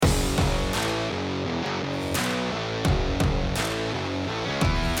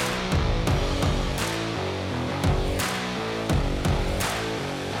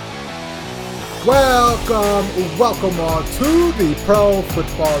Welcome all to the Pro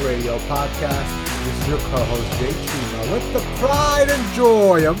Football Radio Podcast. This is your co-host, Jay Chima, with the pride and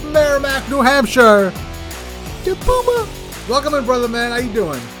joy of Merrimack, New Hampshire, the Puma. Welcome in, brother man. How you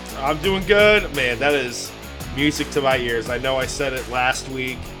doing? I'm doing good. Man, that is music to my ears. I know I said it last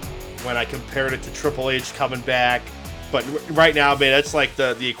week when I compared it to Triple H coming back. But right now, man, that's like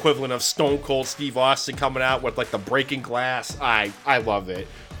the equivalent of Stone Cold Steve Austin coming out with like the breaking glass. I love it.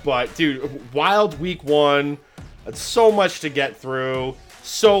 But, dude, wild week one. So much to get through.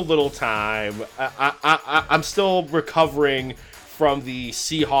 So little time. I'm still recovering from the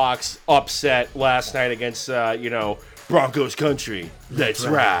Seahawks upset last night against, Broncos country. Let's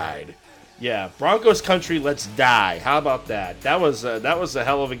ride. Yeah, Broncos country, let's die. How about that? That was a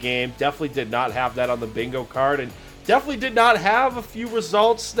hell of a game. Definitely did not have that on the bingo card, and definitely did not have a few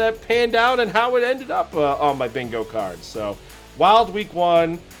results that panned out and how it ended up on my bingo card. So, wild week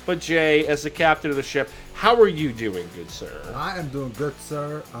one. But Jay, as the captain of the ship, how are you doing, good sir? I am doing good,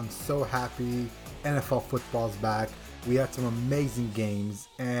 sir. I'm so happy NFL football's back. We had some amazing games.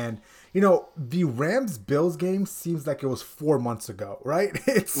 And, the Rams-Bills game seems like it was 4 months ago, right?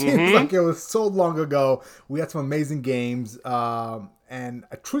 It seems like it was so long ago. We had some amazing games. And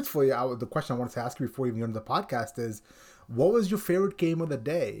truthfully, the question I wanted to ask you before even going to the podcast is, what was your favorite game of the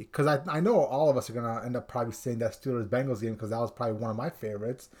day? Because I know all of us are going to end up probably saying that Steelers-Bengals game because that was probably one of my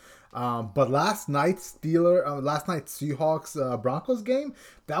favorites. But last night's Seahawks-Broncos game,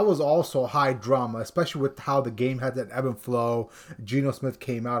 that was also high drama, especially with how the game had that ebb and flow. Geno Smith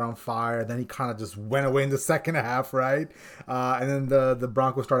came out on fire. Then he kind of just went away in the second half, right? And then the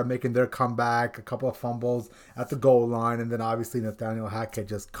Broncos started making their comeback, a couple of fumbles at the goal line. And then obviously Nathaniel Hackett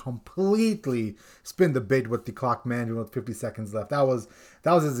just completely spin the bait with the clock management with 50 seconds left. That was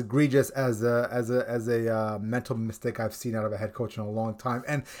as egregious as a mental mistake I've seen out of a head coach in a long time.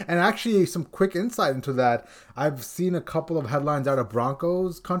 And actually, some quick insight into that. I've seen a couple of headlines out of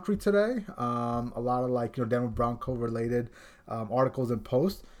Broncos country today. A lot of Denver Bronco related articles and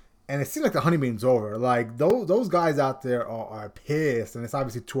posts. And it seems like the honeymoon's over. Like those guys out there are pissed, and it's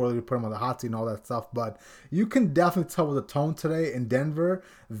obviously too early to put them on the hot seat and all that stuff. But you can definitely tell with the tone today in Denver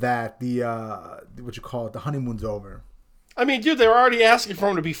that the honeymoon's over. I mean, dude, they were already asking for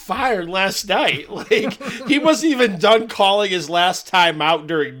him to be fired last night. Like, he wasn't even done calling his last time out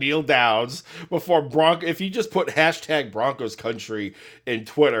during kneel downs before if you just put hashtag Broncos country in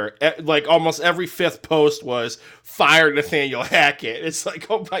Twitter, like almost every fifth post was fire Nathaniel Hackett. It's like,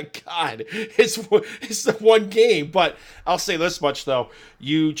 oh my God, it's the one game. But I'll say this much though: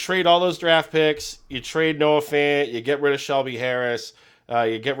 you trade all those draft picks, you trade Noah Fant, you get rid of Shelby Harris,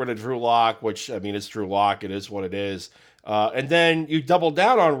 you get rid of Drew Lock, which I mean, it's Drew Lock. It is what it is. And then you double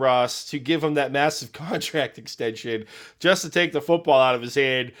down on Russ to give him that massive contract extension just to take the football out of his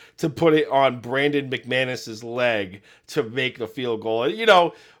hand to put it on Brandon McManus's leg to make the field goal.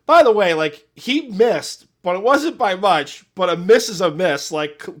 And, by the way, like, he missed, but it wasn't by much, but a miss is a miss.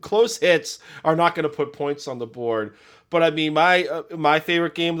 Like, close hits are not going to put points on the board. But, I mean, my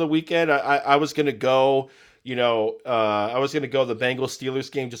favorite game of the weekend, I was going to go... I was going to go the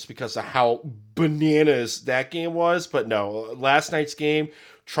Bengals-Steelers game just because of how bananas that game was. But no, last night's game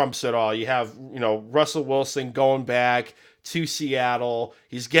trumps it all. You have, Russell Wilson going back to Seattle.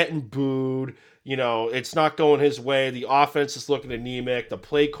 He's getting booed. It's not going his way. The offense is looking anemic. The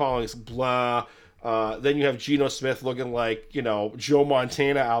play calling is blah. Then you have Geno Smith looking like, Joe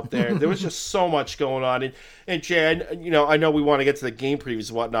Montana out there. There was just so much going on. And Jay, I know we want to get to the game previews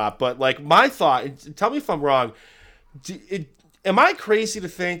and whatnot, but like my thought, and tell me if I'm wrong, am I crazy to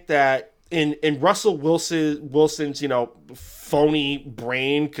think that in Russell Wilson's, phony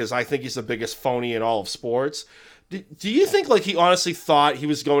brain, because I think he's the biggest phony in all of sports, do you think like he honestly thought he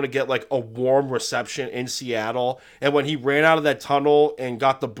was going to get like a warm reception in Seattle, and when he ran out of that tunnel and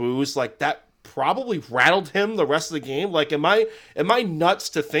got the boos, like that probably rattled him the rest of the game? Like, am I nuts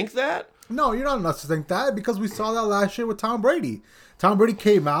to think that? No, you're not nuts to think that, because we saw that last year with Tom Brady. Tom Brady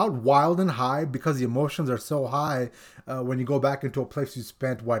came out wild and high because the emotions are so high. When you go back into a place you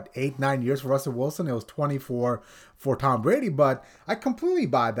spent, 8-9 years for Russell Wilson, it was 24 for Tom Brady. But I completely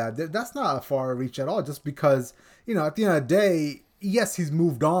buy that. That's not a far reach at all, just because, at the end of the day, yes, he's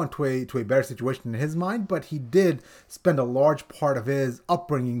moved on to a better situation in his mind, but he did spend a large part of his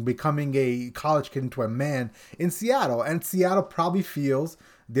upbringing becoming a college kid into a man in Seattle. And Seattle probably feels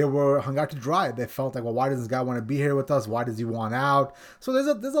they were hung out to dry. They felt like, well, why does this guy want to be here with us? Why does he want out? So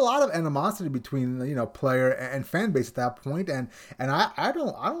there's a lot of animosity between player and fan base at that point. And I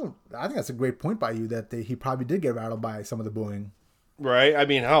think that's a great point by you that he probably did get rattled by some of the booing. Right? I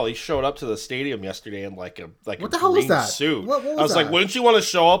mean, hell, he showed up to the stadium yesterday in like a What the hell was green that? suit. What was I was that? like, wouldn't you want to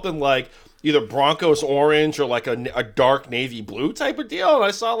show up in like either Broncos orange or like a dark navy blue type of deal? And I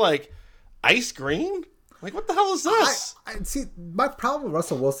saw like ice green. Like, what the hell is this? I see. My problem with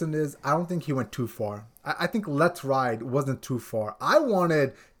Russell Wilson is I don't think he went too far. I think Let's Ride wasn't too far. I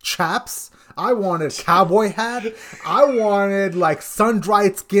wanted chaps. I wanted cowboy hat. I wanted like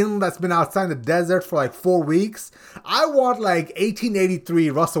sun-dried skin that's been outside in the desert for like 4 weeks. I want like 1883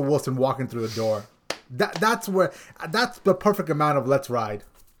 Russell Wilson walking through the door. That's the perfect amount of Let's Ride.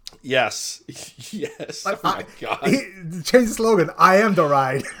 Yes. Yes. Oh my God. Change the slogan. I am the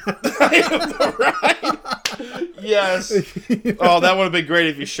ride. I am the ride. Yes. Oh, that would have been great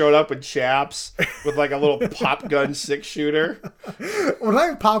if you showed up in chaps with like a little pop gun 6-shooter. When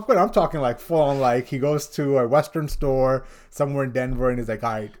I'm pop gun, I'm talking like full on. Like he goes to a Western store somewhere in Denver and he's like,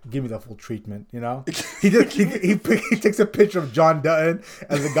 "All right, give me the full treatment." You know, he takes a picture of John Dutton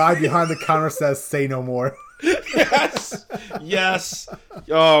and the guy behind the counter says, "Say no more." Yes. Yes.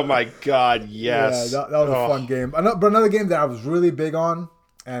 Oh my God. Yes. Yeah, that was a fun game. But another game that I was really big on,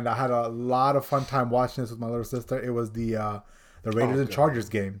 and I had a lot of fun time watching this with my little sister. It was the Raiders and Chargers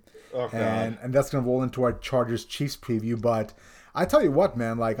game, and that's gonna roll into our Chargers Chiefs preview. But I tell you what,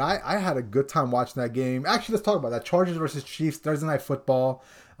 man, like I had a good time watching that game. Actually, let's talk about that Chargers versus Chiefs Thursday Night Football.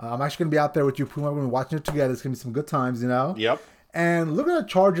 I'm actually gonna be out there with you, Puma. We're gonna be watching it together. It's gonna be some good times, you know. Yep. And looking at the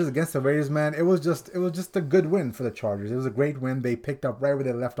Chargers against the Raiders, man, it was just a good win for the Chargers. It was a great win. They picked up right where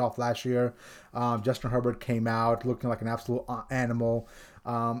they left off last year. Justin Herbert came out looking like an absolute animal.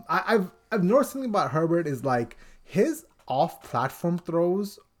 I've noticed something about Herbert is like his off-platform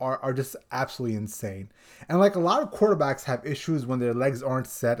throws are just absolutely insane. And like a lot of quarterbacks have issues when their legs aren't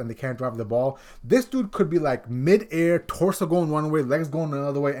set and they can't drive the ball. This dude could be like mid-air, torso going one way, legs going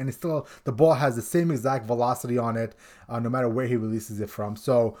another way, and the ball has the same exact velocity on it, no matter where he releases it from.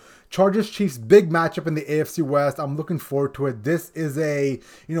 So Chargers Chiefs, big matchup in the AFC West. I'm looking forward to it. This is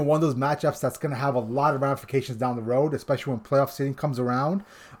one of those matchups that's going to have a lot of ramifications down the road, especially when playoff seating comes around.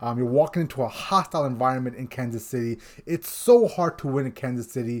 You're walking into a hostile environment in Kansas City. It's so hard to win in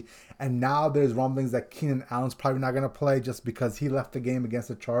Kansas City. And now there's rumblings that Keenan Allen's probably not going to play just because he left the game against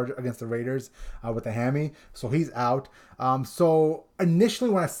the Raiders with a hammy. So he's out. So initially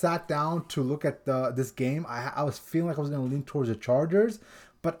when I sat down to look at this game, I was feeling like I was going to lean towards the Chargers.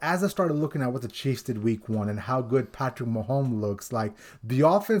 But as I started looking at what the Chiefs did week 1 and how good Patrick Mahomes looks, like the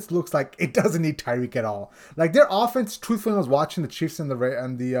offense looks like it doesn't need Tyreek at all. Like their offense, truthfully, I was watching the Chiefs and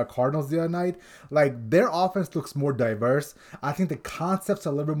the Cardinals the other night. Like their offense looks more diverse. I think the concepts are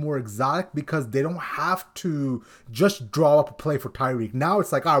a little bit more exotic because they don't have to just draw up a play for Tyreek. Now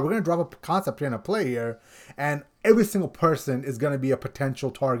it's like, all right, we're going to draw up a concept here and a play here. And every single person is going to be a potential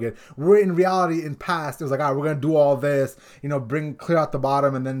target. Where in reality, in past, it was like, all right, we're going to do all this, clear out the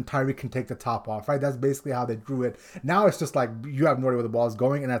bottom, and then Tyreek can take the top off, right? That's basically how they drew it. Now it's just like, you have no idea where the ball is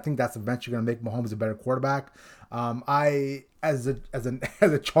going, and I think that's eventually going to make Mahomes a better quarterback. As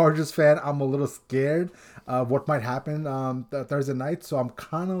a Chargers fan, I'm a little scared of what might happen Thursday night, so I'm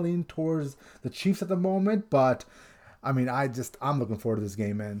kind of leaning towards the Chiefs at the moment, but, I mean, I'm looking forward to this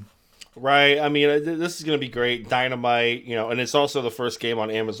game, man. Right. I mean, this is going to be great. Dynamite, and it's also the first game on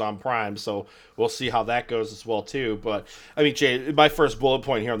Amazon Prime, so we'll see how that goes as well, too. But, I mean, Jay, my first bullet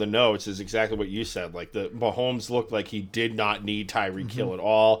point here on the notes is exactly what you said. Like, the Mahomes looked like he did not need Tyreek Hill at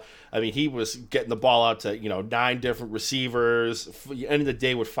all. I mean, he was getting the ball out to, 9 different receivers, ended the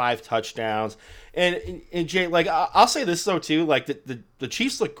day with 5 touchdowns. And Jay, like, I'll say this, though, too. Like, the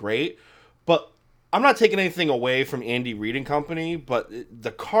Chiefs look great, but I'm not taking anything away from Andy Reid and company, but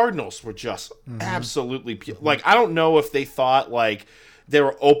the Cardinals were just absolutely like, I don't know if they thought like they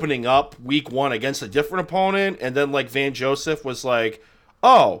were opening up week 1 against a different opponent, and then like Van Joseph was like,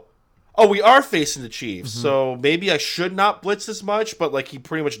 oh, we are facing the Chiefs, so maybe I should not blitz as much, but like he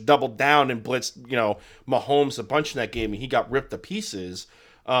pretty much doubled down and blitzed, Mahomes a bunch in that game, and he got ripped to pieces.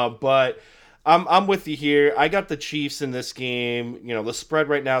 But I'm with you here. I got the Chiefs in this game. The spread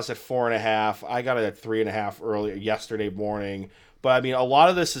right now is at 4.5. I got it at 3.5 earlier yesterday morning. But I mean, a lot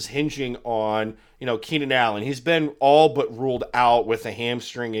of this is hinging on, Keenan Allen. He's been all but ruled out with a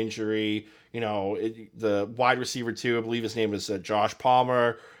hamstring injury. The wide receiver too, I believe his name is Josh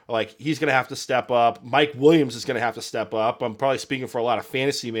Palmer. Like, he's going to have to step up. Mike Williams is going to have to step up. I'm probably speaking for a lot of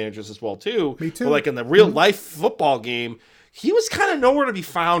fantasy managers as well too. Me too. But like in the real life football game, he was kind of nowhere to be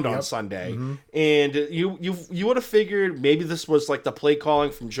found on Sunday. And you would have figured maybe this was like the play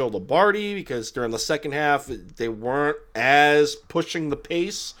calling from Joe Lombardi, because during the second half, they weren't as pushing the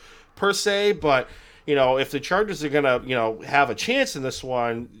pace per se. But if the Chargers are going to, have a chance in this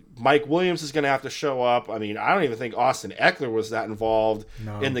one, Mike Williams is going to have to show up. I mean, I don't even think Austin Eckler was that involved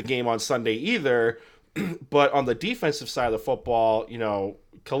in the game on Sunday either. But on the defensive side of the football,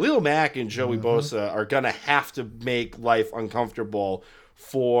 Khalil Mack and Joey Bosa are going to have to make life uncomfortable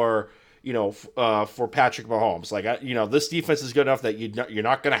for for Patrick Mahomes. Like, this defense is good enough that you're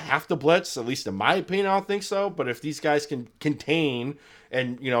not going to have to blitz. At least in my opinion, I don't think so. But if these guys can contain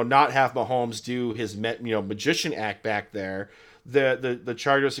and not have Mahomes do his magician act back there, the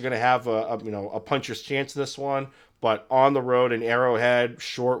Chargers are going to have a puncher's chance in this one. But on the road in Arrowhead,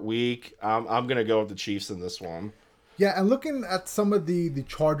 short week, I'm going to go with the Chiefs in this one. Yeah, and looking at some of the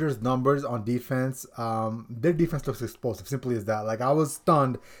Chargers' numbers on defense, their defense looks explosive. Simply as that. Like, I was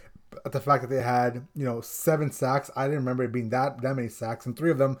stunned at the fact that they had 7 sacks. I didn't remember it being that many sacks, and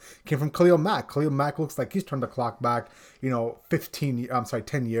 3 of them came from Khalil Mack. Khalil Mack looks like he's turned the clock back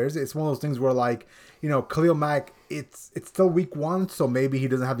 10 years. It's one of those things where, like, Khalil Mack, it's still week 1, so maybe he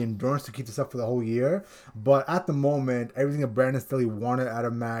doesn't have the endurance to keep this up for the whole year. But at the moment, everything that Brandon Staley wanted out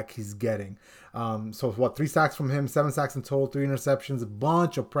of Mack, he's getting. So 3 sacks from him, 7 sacks in total, 3 interceptions, a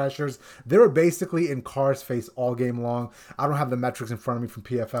bunch of pressures. They were basically in Carr's face all game long. I don't have the metrics in front of me from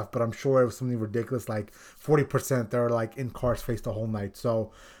PFF, but I'm sure it was something ridiculous, like 40% they're like in Carr's face the whole night.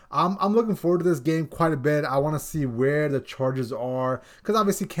 So I'm looking forward to this game quite a bit. I want to see where the Chargers are, because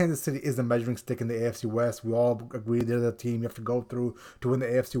obviously Kansas City is the measuring stick in the AFC West. We all agree they're the team you have to go through to win the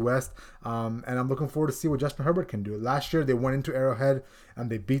AFC West. And I'm looking forward to see what Justin Herbert can do. Last year they went into Arrowhead and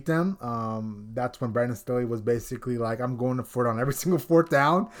they beat them. That's when Brandon Staley was basically like, I'm going for it on every single 4th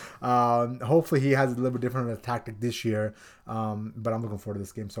down. Hopefully he has a little bit different of a tactic this year. But I'm looking forward to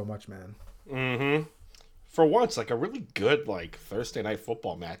this game so much, man. Mm-hmm. For once, like a really good Thursday night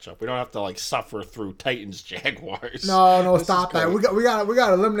football matchup. We don't have to suffer through Titans Jaguars. No, stop that. We got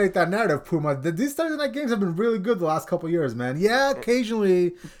to eliminate that narrative, Puma. These Thursday night games have been really good the last couple of years, man. Yeah,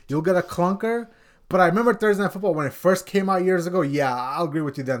 occasionally you'll get a clunker, but I remember Thursday night football when it first came out years ago. Yeah, I'll agree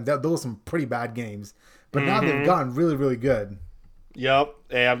with you then. Those were some pretty bad games, but now they've gotten really, really good. Yep.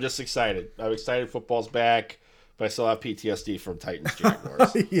 Hey, I'm just excited. I'm excited football's back, but I still have PTSD from Titans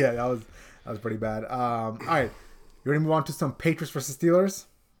Jaguars. Yeah, that was pretty bad. All right, you ready to move on to some Patriots versus Steelers?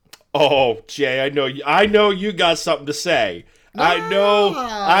 Oh, Jay, I know you got something to say. I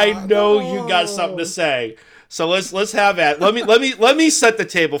know you got something to say. So let's have that. Let me set the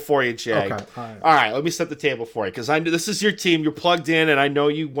table for you, Jay. Okay. All right. Let me set the table for you because I know this is your team. You're plugged in, and I know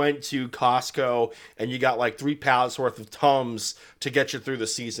you went to Costco and you got like 3 pallets worth of Tums to get you through the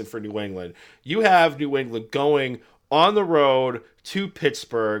season for New England. You have New England going on the road to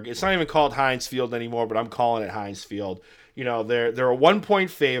Pittsburgh. It's not even called Heinz Field anymore, but I'm calling it Heinz Field. They're a 1-point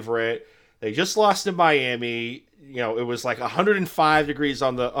favorite. They just lost to Miami. It was like 105 degrees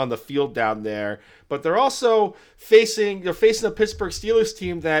on the field down there. But they're also facing a Pittsburgh Steelers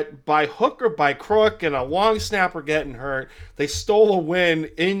team that by hook or by crook and a long snapper getting hurt, they stole a win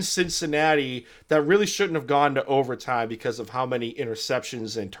in Cincinnati that really shouldn't have gone to overtime because of how many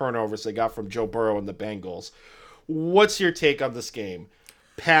interceptions and turnovers they got from Joe Burrow and the Bengals. What's your take on this game?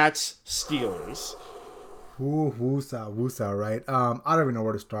 Pats, Steelers. Woosa, right? I don't even know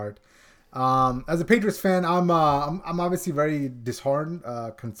where to start. As a Patriots fan, I'm obviously very disheartened,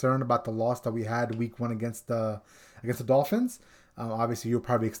 concerned about the loss that we had week 1 against the Dolphins. Obviously, you're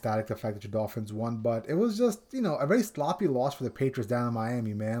probably ecstatic the fact that your Dolphins won, but it was just a very sloppy loss for the Patriots down in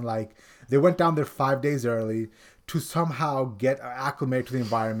Miami, man. Like, they went down there 5 days early to somehow get acclimated to the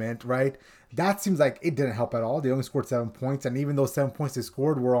environment, right? That seems like it didn't help at all. They only scored 7 points, and even those 7 points they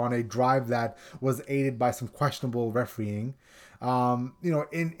scored were on a drive that was aided by some questionable refereeing.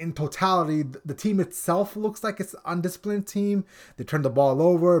 In totality, the team itself looks like it's an undisciplined team. They turned the ball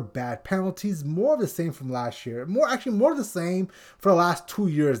over, bad penalties, more of the same from last year. More of the same for the last 2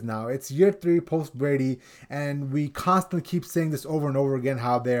 years now. It's year 3 post Brady, and we constantly keep saying this over and over again,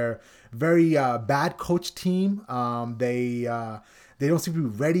 how they're very bad coach team. They don't seem to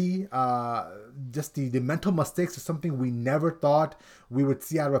be ready. Just the mental mistakes are something we never thought we would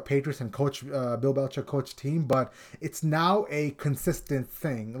see out of a Patriots and coach Bill Belichick coach team, but it's now a consistent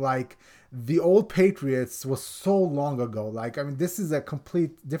thing. Like, the old Patriots was so long ago. Like, I mean, this is a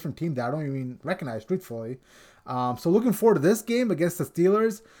complete different team that I don't even recognize, truthfully. So looking forward to this game against the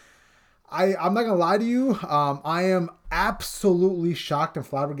Steelers. I'm not going to lie to you. I am absolutely shocked and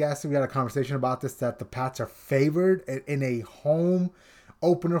flabbergasted. We had a conversation about this, that the Pats are favored in a home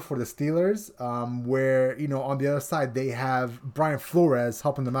opener for the Steelers, where, on the other side, they have Brian Flores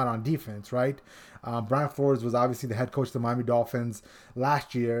helping them out on defense, right? Brian Flores was obviously the head coach of the Miami Dolphins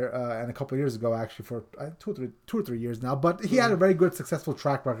last year and a couple of years ago, actually, for 2 or 3 years now. But he had a very good, successful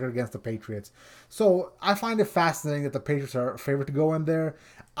track record against the Patriots. So I find it fascinating that the Patriots are favored to go in there.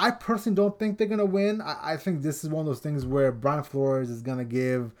 I personally don't think they're going to win. I think this is one of those things where Brian Flores is going to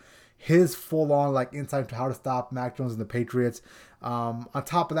give his full-on insight into how to stop Mac Jones and the Patriots. On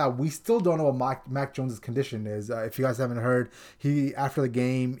top of that, we still don't know what Mac Jones' condition is. If you guys haven't heard, after the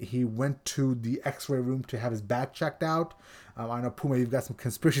game, he went to the X-ray room to have his back checked out. I know, Puma, you've got some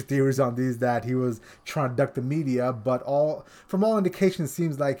conspiracy theories on these that he was trying to duck the media, but from all indications, it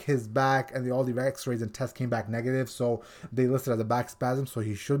seems like his back and all the X-rays and tests came back negative, so they listed as a back spasm, so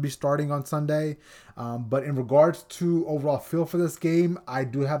he should be starting on Sunday. But in regards to overall feel for this game, I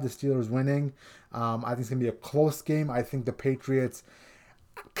do have the Steelers winning. I think it's going to be a close game. I think the Patriots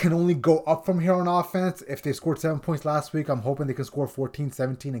can only go up from here on offense. If they scored 7 points last week, I'm hoping they can score 14,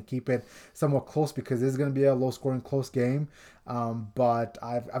 17 and keep it somewhat close, because this is going to be a low-scoring, close game. But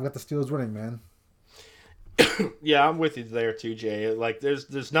I've got the Steelers winning, man. Yeah, I'm with you there too, Jay.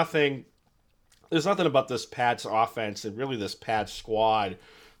 There's nothing about this Pats offense and really this Pats squad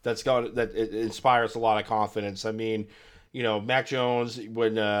that it inspires a lot of confidence. I mean, Mac Jones,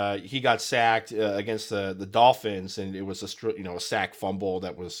 when he got sacked against the Dolphins, and it was a sack fumble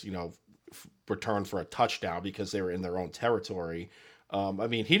that was returned for a touchdown because they were in their own territory.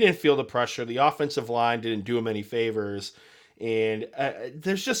 He didn't feel the pressure. The offensive line didn't do him any favors, and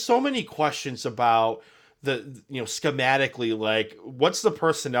there's just so many questions about schematically, what's the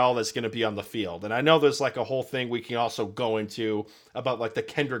personnel that's going to be on the field. And I know there's a whole thing we can also go into about the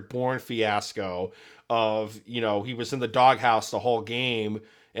Kendrick Bourne fiasco of, he was in the doghouse the whole game,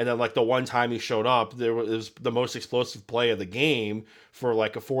 and then the one time he showed up, it was the most explosive play of the game for a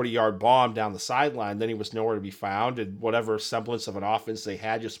 40-yard bomb down the sideline. Then he was nowhere to be found, and whatever semblance of an offense they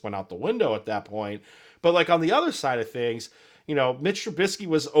had just went out the window at that point. But on the other side of things, Mitch Trubisky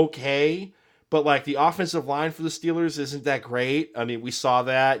was okay, but the offensive line for the Steelers isn't that great. I mean, we saw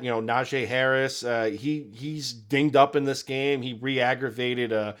that. Najee Harris, he's dinged up in this game. He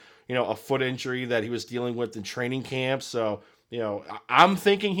re-aggravated a foot injury that he was dealing with in training camp. So I'm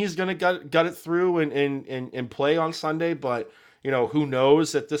thinking he's gonna gut it through and play on Sunday. But who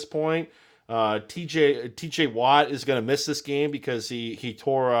knows at this point? T.J. Watt is gonna miss this game because he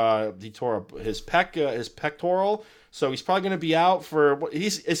tore his pectoral. So he's probably going to be out for.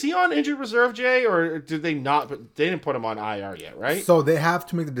 Is he on injured reserve, Jay, or did they not? They didn't put him on IR yet, right? So they have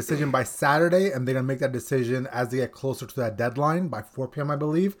to make the decision by Saturday, and they're going to make that decision as they get closer to that deadline by 4 p.m., I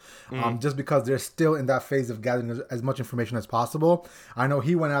believe. Just because they're still in that phase of gathering as much information as possible. I know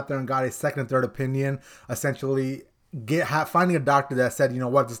he went out there and got a second and third opinion, essentially finding a doctor that said,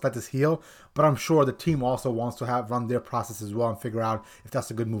 just let this heal. But I'm sure the team also wants to run their process as well and figure out if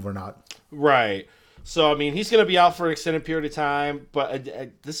that's a good move or not. Right. So, he's going to be out for an extended period of time, but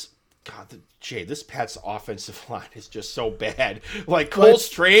this Pats offensive line is just so bad. Cole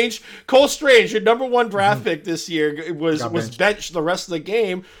Strange, your number one draft pick this year was benched the rest of the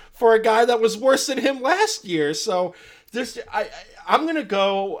game for a guy that was worse than him last year. So, I'm going to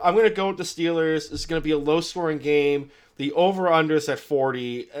go with the Steelers. It's going to be a low-scoring game. The over-under is at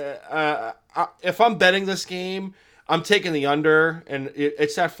 40. If I'm betting this game, I'm taking the under, and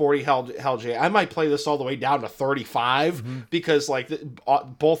it's at 40. Hell, Jay, I might play this all the way down to 35 because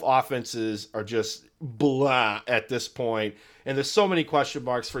both offenses are just blah at this point, and there's so many question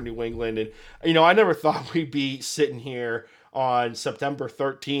marks for New England. And I never thought we'd be sitting here on September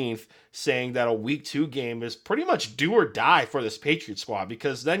 13th saying that a week 2 game is pretty much do or die for this Patriots squad,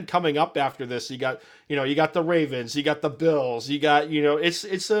 because then coming up after this, you got the Ravens, you got the Bills, you got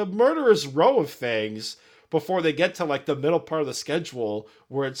it's a murderous row of things before they get to the middle part of the schedule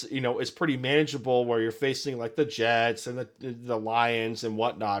where it's pretty manageable, where you're facing the Jets and the Lions and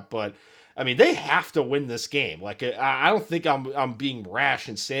whatnot. But they have to win this game. I don't think I'm being rash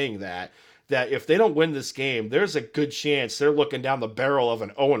in saying that if they don't win this game, there's a good chance they're looking down the barrel of an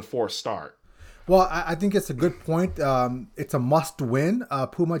 0-4 start. Well, I think it's a good point. It's a must win,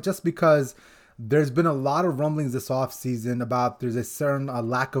 Puma, just because there's been a lot of rumblings this offseason about there's a certain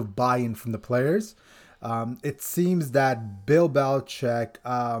lack of buy-in from the players. It seems that Bill Belichick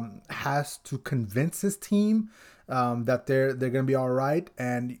has to convince his team that they're going to be all right.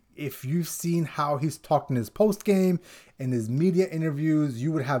 And if you've seen how he's talked in his post game, in his media interviews,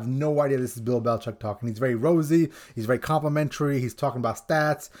 you would have no idea this is Bill Belichick talking. He's very rosy. He's very complimentary. He's talking about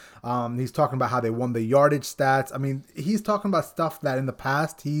stats. He's talking about how they won the yardage stats. He's talking about stuff that in the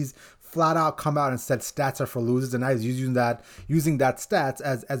past he's flat out come out and said stats are for losers, and now he's using that stats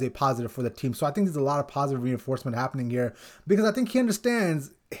as a positive for the team. So I think there's a lot of positive reinforcement happening here because I think he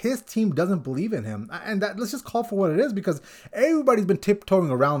understands his team doesn't believe in him. And that, let's just call for what it is, because everybody's been tiptoeing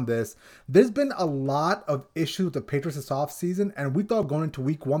around this. There's been a lot of issues with the Patriots this offseason, and we thought going into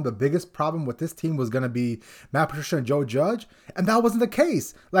week one, the biggest problem with this team was going to be Matt Patricia and Joe Judge, and that wasn't the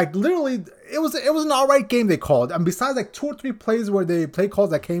case. Like, literally, it was an all right game they called. And besides like 2 or 3 plays where they play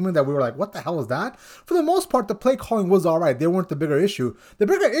calls that came in that we were like, what the hell is that? For the most part, the play calling was all right. They weren't the bigger issue. The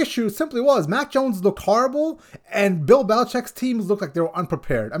bigger issue simply was Mac Jones looked horrible, and Bill Belichick's teams looked like they were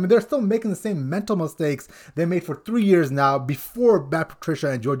unprepared. I mean, they're still making the same mental mistakes they made for 3 years now before Matt Patricia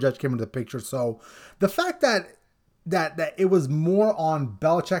and Joe Judge came into the picture. So the fact that it was more on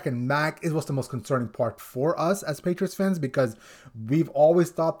Belichick and Mac is what's the most concerning part for us as Patriots fans, because we've always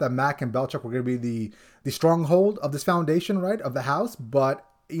thought that Mac and Belichick were going to be the stronghold of this foundation, right, of the house. But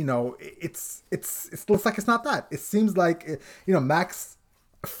you know, it looks like it's not that. It seems like, you know, Mac's,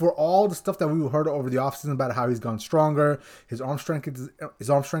 for all the stuff that we heard over the offseason about how he's gone stronger, his arm strength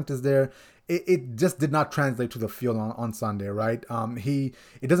is there. It just did not translate to the field on Sunday, right?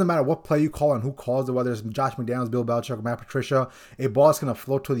 It doesn't matter what play you call and who calls it, whether it's Josh McDaniels, Bill Belichick, or Matt Patricia. A ball is going to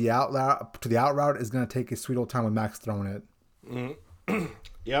float to the out route is going to take a sweet old time with Max throwing it. Mm-hmm.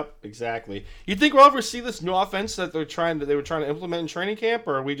 Yep, exactly. You think we'll ever see this new offense that they were trying to implement in training camp,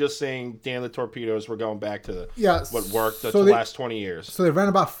 or are we just saying, damn the torpedoes, we're going back to what worked the last 20 years? So they ran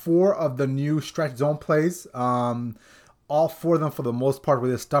about 4 of the new stretch zone plays. All 4 of them, for the most part, were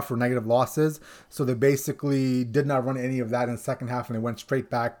this stuff for negative losses. So they basically did not run any of that in the second half, and they went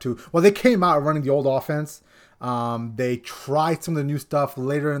straight back to, well, they came out running the old offense. They tried some of the new stuff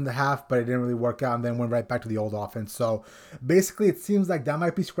later in the half, but it didn't really work out, and then went right back to the old offense. So basically, it seems like that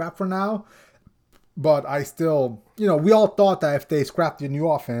might be scrapped for now. But I still, you know, we all thought that if they scrapped the new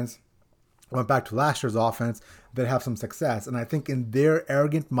offense, went back to last year's offense, they'd have some success. And I think in their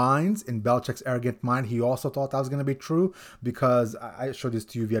arrogant minds, in Belichick's arrogant mind, he also thought that was going to be true, because I showed this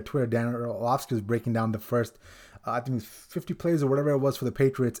to you via Twitter. Dan Orlovsky was breaking down the first, I think 50 plays or whatever it was for the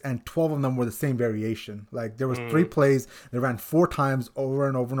Patriots, and 12 of them were the same variation. Like, there was 3 plays, they ran 4 times over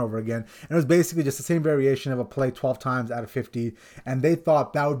and over and over again, and it was basically just the same variation of a play 12 times out of 50, and they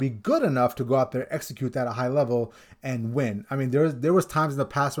thought that would be good enough to go out there, execute that at a high level, and win. I mean, there was times in the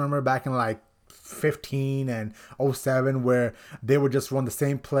past, remember, back in like 15 and 07, where they would just run the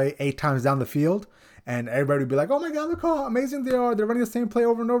same play 8 times down the field, and everybody would be like, oh my God, look how amazing they are. They're running the same play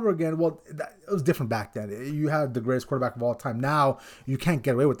over and over again. Well, it was different back then. You had the greatest quarterback of all time. Now you can't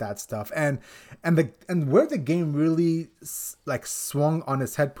get away with that stuff. And where the game really like swung on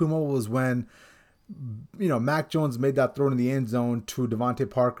its head, Puma, was when, you know, Mac Jones made that throw in the end zone to Devontae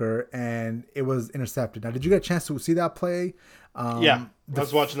Parker, and it was intercepted. Now, did you get a chance to see that play? Yeah, I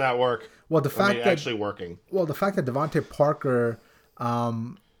was watching that work. Well, the fact that Devontae Parker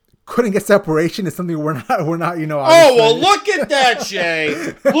couldn't get separation is something we're not, you know. Oh, well, look at that, Jay.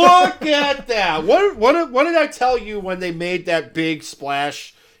 Look at that. What did I tell you when they made that big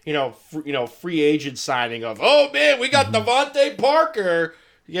splash, free agent signing of, oh man, we got Devontae Parker.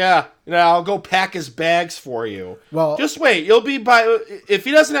 Yeah, I'll go pack his bags for you. Well, just wait. You'll be if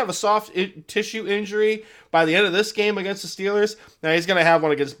he doesn't have a soft tissue injury by the end of this game against the Steelers, now he's going to have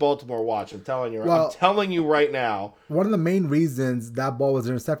one against Baltimore. Watch, I'm telling you. I'm telling you right now. One of the main reasons that ball was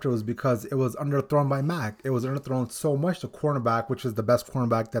intercepted was because it was underthrown by Mac. It was underthrown so much the cornerback, which is the best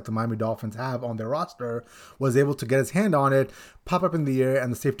cornerback that the Miami Dolphins have on their roster, was able to get his hand on it, pop up in the air,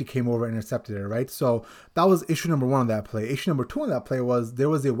 and the safety came over and intercepted it, right? So that was issue number 1 on that play. Issue number 2 on that play was there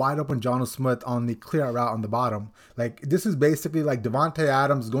was a wide open Jonnu Smith on the clear out route on the bottom. Like, this is basically like Devontae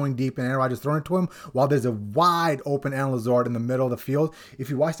Adams going deep and Aaron Rodgers throwing it to him while there's a wide open Allen Lazard in the middle of the field. If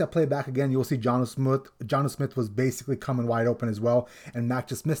you watch that play back again, you'll see Jonnu Smith was basically coming wide open as well, and Mac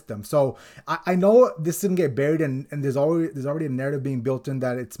just missed them. So I know this didn't get buried, and there's already a narrative being built in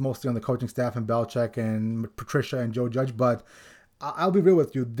that it's mostly on the coaching staff and Belichick and Patricia and Joe Judge, but I'll be real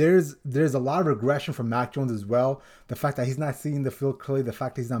with you. There's a lot of regression from Mac Jones as well. The fact that he's not seeing the field clearly, the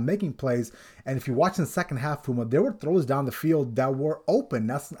fact that he's not making plays. And if you watch in the second half, Puma, there were throws down the field that were open.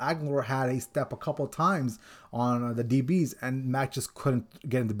 Nelson Aguilar had a step a couple of times on the DBs, and Mac just couldn't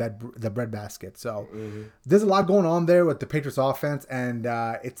get in the breadbasket. So there's a lot going on there with the Patriots offense, and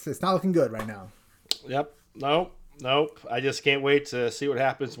it's not looking good right now. Yep. Nope. I just can't wait to see what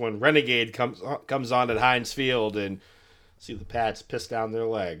happens when Renegade comes on at Heinz Field and see the Pats piss down their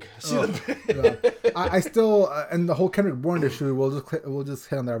leg. I still, and the whole Kendrick Bourne issue, we'll just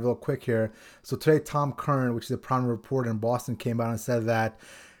hit on that real quick here. So today, Tom Curran, which is a prominent reporter in Boston, came out and said that,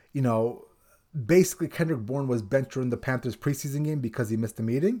 basically Kendrick Bourne was benched during the Panthers preseason game because he missed a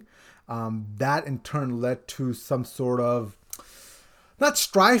meeting. That in turn led to some sort of not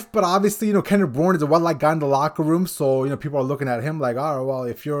strife, but obviously, Kendrick Bourne is a well-liked guy in the locker room. So, people are looking at him like, oh, well,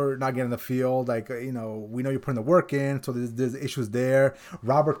 if you're not getting the field, like, we know you're putting the work in. So there's issues there.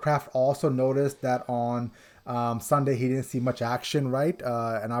 Robert Kraft also noticed that on Sunday he didn't see much action, right?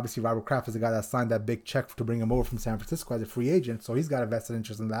 And obviously Robert Kraft is the guy that signed that big check to bring him over from San Francisco as a free agent. So he's got a vested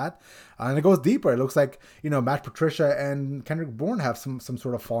interest in that. And it goes deeper. It looks like, Matt Patricia and Kendrick Bourne have some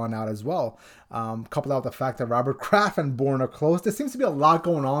sort of falling out as well. Coupled out with the fact that Robert Kraft and Bourne are close. There seems to be a lot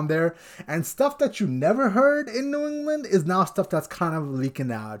going on there. And stuff that you never heard in New England is now stuff that's kind of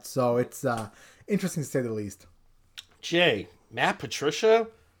leaking out. So it's interesting to say the least. Jay, Matt Patricia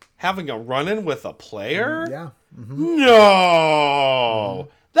having a run-in with a player? Yeah. Mm-hmm. No!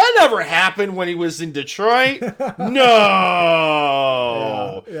 That never happened when he was in Detroit. No!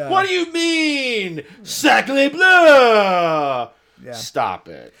 Yeah. What do you mean? Sacre bleu! Yeah. Stop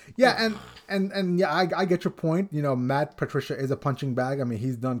it. Yeah, and yeah, I get your point. Matt Patricia is a punching bag. I mean,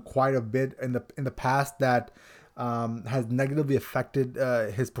 he's done quite a bit in the past that has negatively affected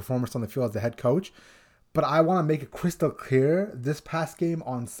his performance on the field as a head coach. But I want to make it crystal clear, this past game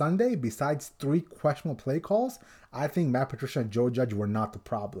on Sunday, besides 3 questionable play calls, I think Matt Patricia and Joe Judge were not the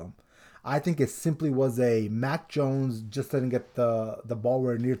problem. I think it simply was a Mac Jones just didn't get the ball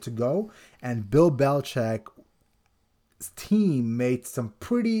where it needed to go, and Bill Belichick's team made some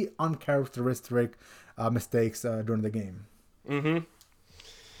pretty uncharacteristic mistakes during the game. Mm-hmm.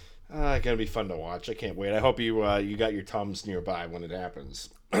 Gonna be fun to watch. I can't wait. I hope you got your Tums nearby when it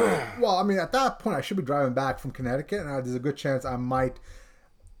happens. Well, I mean, at that point, I should be driving back from Connecticut, and there's a good chance I might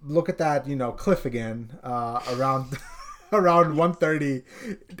look at that, cliff again around around 1:30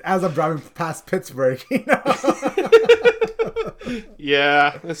 as I'm driving past Pittsburgh.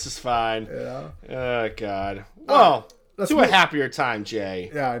 Yeah, this is fine. Yeah. Oh God. Well, to a happier time,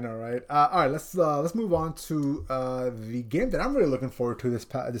 Jay. Yeah, I know, right? All right, let's move on to the game that I'm really looking forward to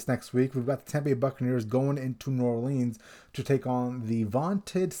this next week. We've got the Tampa Bay Buccaneers going into New Orleans to take on the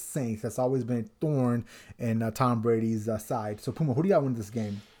vaunted Saints. That's always been a thorn in Tom Brady's side. So, Puma, who do you got win this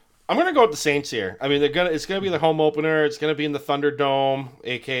game? I'm gonna go with the Saints here. I mean, it's gonna be the home opener. It's gonna be in the Thunderdome,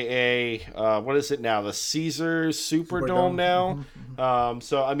 aka what is it now? The Caesars Superdome now. Mm-hmm.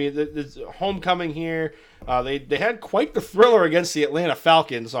 So I mean, the homecoming here. They had quite the thriller against the Atlanta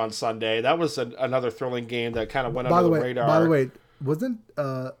Falcons on Sunday. That was another thrilling game that kind of went under the radar. By the way, wasn't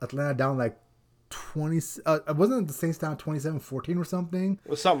Atlanta down like 20? Wasn't the Saints down 27-14 or something?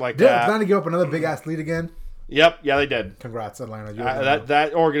 Well, something like that. Did Atlanta give up another big ass lead again? Yep, yeah, they did. Congrats, Atlanta.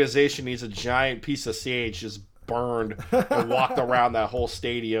 That organization needs a giant piece of sage just burned and walked around that whole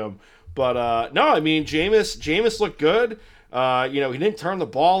stadium. But no, I mean, Jameis looked good. He didn't turn the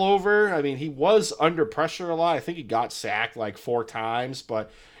ball over. I mean, he was under pressure a lot. I think he got sacked like 4 times, but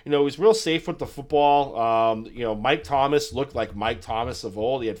he was real safe with the football. Mike Thomas looked like Mike Thomas of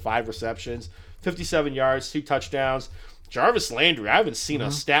old. He had 5 receptions, 57 yards, 2 touchdowns. Jarvis Landry, I haven't seen a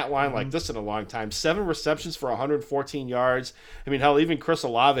stat line like this in a long time. 7 receptions for 114 yards. I mean, hell, even Chris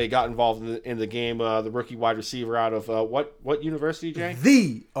Olave got involved in the game, the rookie wide receiver out of what university, Jay?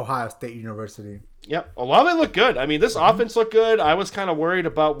 The Ohio State University. Yep, Olave looked good. I mean, this offense looked good. I was kind of worried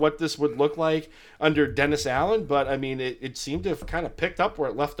about what this would look like under Dennis Allen, but, I mean, it seemed to have kind of picked up where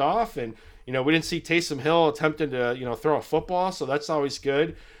it left off, and, we didn't see Taysom Hill attempting to, throw a football, so that's always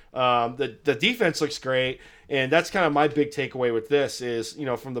good. The defense looks great, and that's kind of my big takeaway with this is,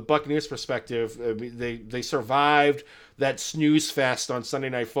 from the Buccaneers perspective, they survived that snooze fest on Sunday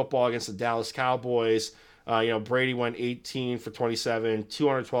Night Football against the Dallas Cowboys. Brady went 18 for 27,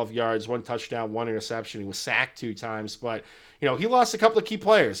 212 yards, 1 touchdown, 1 interception. He was sacked 2 times, but, he lost a couple of key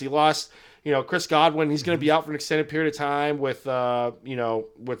players. He lost, Chris Godwin. He's going to be out for an extended period of time with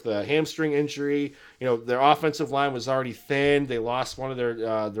the hamstring injury. Their offensive line was already thin. They lost one of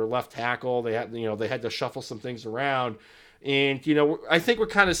their left tackle. They had to shuffle some things around. And, I think we're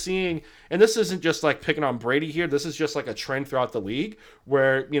kind of seeing, and this isn't just like picking on Brady here, this is just like a trend throughout the league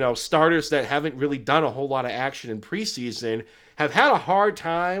where, starters that haven't really done a whole lot of action in preseason have had a hard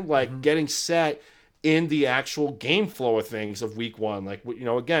time, getting set in the actual game flow of things of week 1. Like,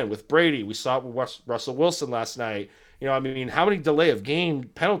 again, with Brady, we saw it with Russell Wilson last night. I mean, how many delay of game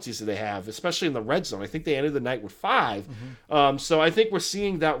penalties do they have, especially in the red zone? I think they ended the night with 5. So I think we're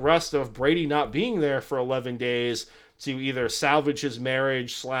seeing that rust of Brady not being there for 11 days to either salvage his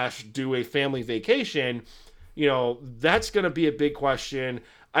marriage / do a family vacation. That's going to be a big question.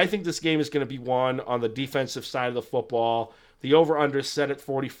 I think this game is going to be won on the defensive side of the football. The over-under set at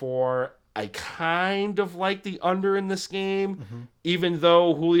 44. I kind of like the under in this game, even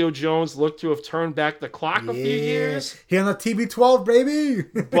though Julio Jones looked to have turned back the clock a few years. He on the TB12, baby.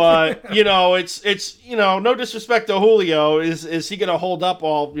 But it's no disrespect to Julio, is he going to hold up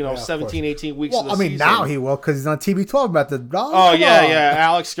all 17, 18 weeks of the season? Now he will because he's on TB12 about the. Oh yeah,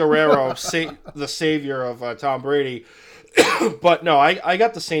 Alex Guerrero, the savior of Tom Brady. But no, I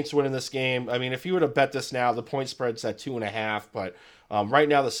got the Saints winning this game. I mean, if you were to bet this now, the point spread's at 2.5, but. Right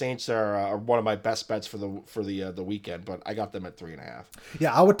now, the Saints are one of my best bets for the weekend, but I got them at 3.5.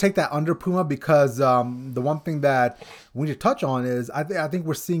 Yeah, I would take that under, Puma, because the one thing that we need to touch on is I think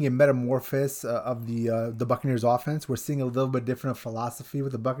we're seeing a metamorphosis of the Buccaneers offense. We're seeing a little bit different philosophy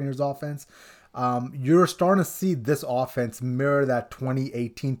with the Buccaneers offense. You're starting to see this offense mirror that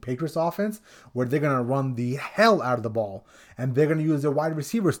 2018 Patriots offense, where they're going to run the hell out of the ball, and they're going to use their wide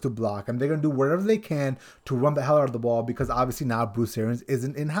receivers to block, and they're going to do whatever they can to run the hell out of the ball, because obviously now Bruce Arians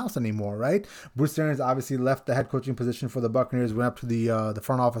isn't in-house anymore, right? Bruce Arians obviously left the head coaching position for the Buccaneers, went up to the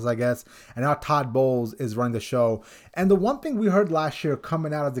front office, I guess, and now Todd Bowles is running the show. And the one thing we heard last year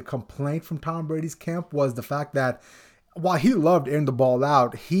coming out as a complaint from Tom Brady's camp was the fact that while he loved airing the ball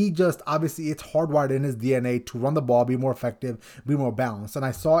out, he just, obviously, it's hardwired in his DNA to run the ball, be more effective, be more balanced. And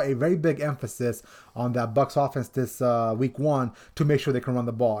I saw a very big emphasis on that Bucs offense this week 1 to make sure they can run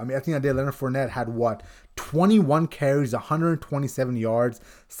the ball. I mean, at the end of the day, Leonard Fournette had 21 carries, 127 yards,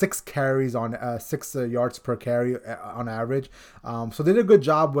 6 carries on 6 yards per carry on average. So they did a good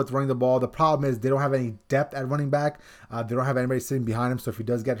job with running the ball. The problem is they don't have any depth at running back. They don't have anybody sitting behind him. So if he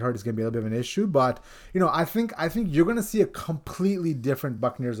does get hurt, it's going to be a little bit of an issue. But, I think you're going to see a completely different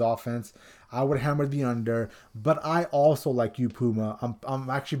Buccaneers offense. I would hammer the under, but I also, like you, Puma, I'm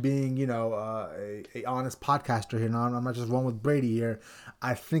actually being, a honest podcaster here now. I'm not just one with Brady here.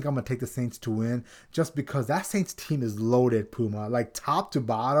 I think I'm going to take the Saints to win just because that Saints team is loaded, Puma. Like, top to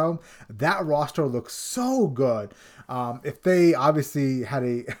bottom, that roster looks so good. If they obviously had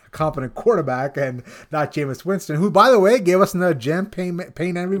a competent quarterback and not Jameis Winston, who, by the way, gave us another gem, pain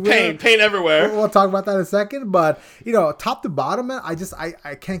everywhere. Pain everywhere. We'll talk about that in a second. But, top to bottom, man, I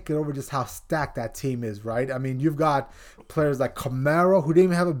can't get over just how stacked that team is, right? I mean, you've got players like Camaro, who didn't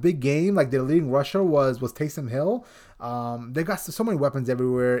even have a big game. Like, their leading rusher was Taysom Hill. They've got so many weapons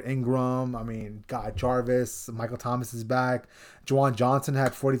everywhere. Ingram, God, Jarvis, Michael Thomas is back. Juwan Johnson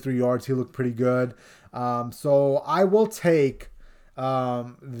had 43 yards. He looked pretty good. So I will take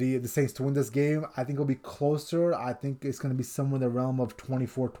the Saints to win this game. I think it'll be closer. I think it's going to be somewhere in the realm of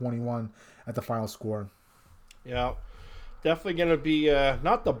 24-21 at the final score. Yeah. Definitely going to be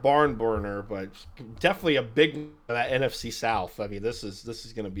not the barn burner, but definitely a big that NFC South. I mean, this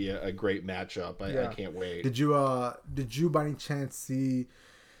is going to be a great matchup. I can't wait. Did you by any chance see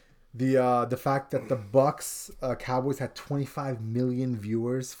the fact that the Bucks Cowboys had 25 million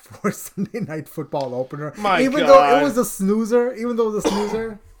viewers for Sunday Night Football opener? Even though it was a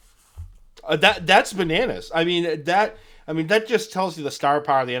snoozer. That's bananas. I mean that just tells you the star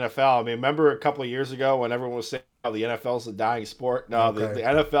power of the NFL. I mean, remember a couple of years ago when everyone was saying, oh, the NFL's a dying sport? No, okay. the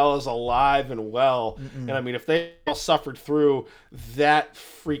NFL is alive and well. And I mean, if they all suffered through that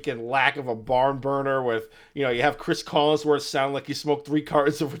freaking lack of a barn burner with, you have Chris Collinsworth sound like he smoked 3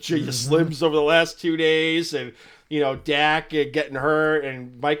 cartons of Virginia Slims over the last 2 days, and Dak getting hurt,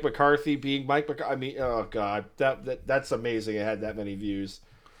 and Mike McCarthy being Mike McCarthy. I mean, oh God, that's amazing. It had that many views.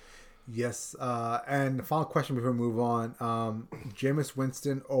 Yes, and the final question before we move on. Jameis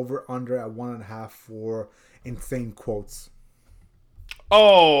Winston over under at 1.5 for insane quotes.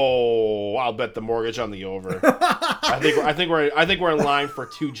 Oh, I'll bet the mortgage on the over. I think we're in line for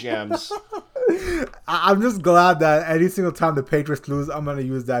 2 gems. I'm just glad that any single time the Patriots lose, I'm gonna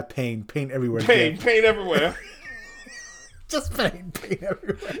use that pain everywhere. Pain everywhere. Just pain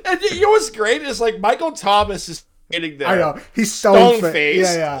everywhere. And what's great is like Michael Thomas is sitting there. I know, he's stone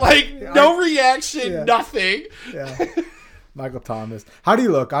faced. Yeah. Like no reaction, nothing. Yeah. Michael Thomas. How do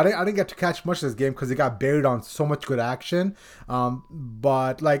you look? I didn't get to catch much of this game because it got buried on so much good action.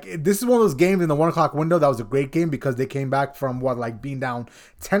 But like, this is one of those games in the 1 o'clock window that was a great game because they came back from being down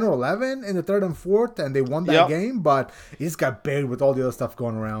 10 or 11 in the 3rd and 4th, and they won that game. But he just got buried with all the other stuff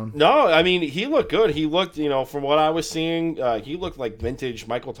going around. No, I mean, he looked good. He looked, from what I was seeing, he looked like vintage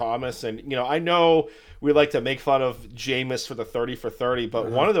Michael Thomas. And I know we like to make fun of Jameis for the 30 for 30, but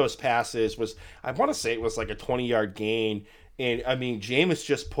one of those passes was, I want to say it was like a 20-yard gain. And, I mean, Jameis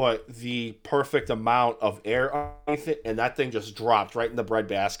just put the perfect amount of air underneath it, and that thing just dropped right in the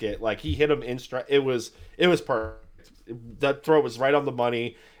breadbasket. Like, he hit him in stride. It was perfect. That throw was right on the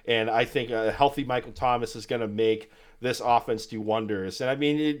money, and I think a healthy Michael Thomas is going to make this offense do wonders. And, I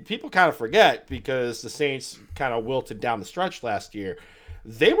mean, people kind of forget because the Saints kind of wilted down the stretch last year.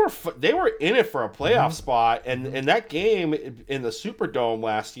 they were in it for a playoff spot, and in that game in the Superdome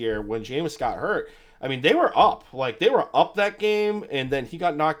last year when Jameis got hurt, I mean, they were up. Like, they were up that game, and then he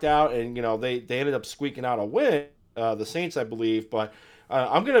got knocked out, and, they ended up squeaking out a win, the Saints, I believe. But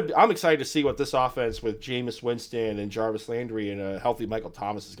I'm excited to see what this offense with Jameis Winston and Jarvis Landry and a healthy Michael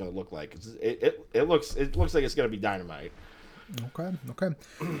Thomas is going to look like. It looks like it's going to be dynamite. Okay.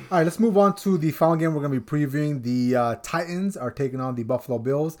 All right, let's move on to the final game we're going to be previewing. The Titans are taking on the Buffalo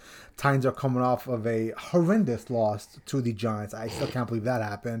Bills. Titans are coming off of a horrendous loss to the Giants. I still can't believe that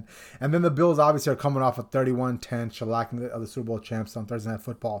happened. And then the Bills obviously are coming off a 31-10 shellacking the Super Bowl champs on Thursday Night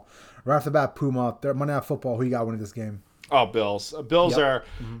Football. Right off the bat, Puma, Monday Night Football, who you got winning this game? Oh, Bills. Bills are,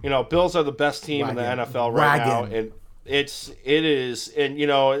 Bills are the best team in the NFL right now, and it is, and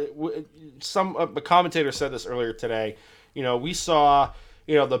a commentator said this earlier today. We saw,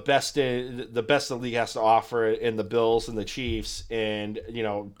 the best the league has to offer in the Bills and the Chiefs, and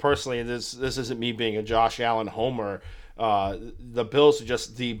personally, this isn't me being a Josh Allen homer. The Bills are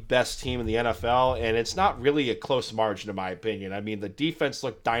just the best team in the NFL, and it's not really a close margin, in my opinion. I mean, the defense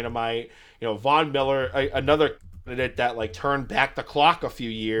looked dynamite. Von Miller, another candidate that turned back the clock a few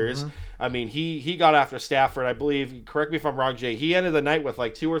years. I mean, he got after Stafford, I believe. Correct me if I'm wrong, Jay. He ended the night with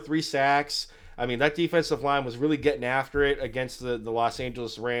 2 or 3 sacks. I mean, that defensive line was really getting after it against the Los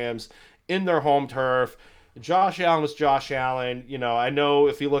Angeles Rams in their home turf. Josh Allen was Josh Allen. I know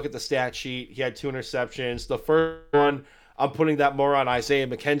if you look at the stat sheet, he had 2 interceptions. The first one, I'm putting that more on Isaiah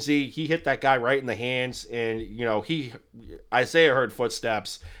McKenzie. He hit that guy right in the hands, and Isaiah heard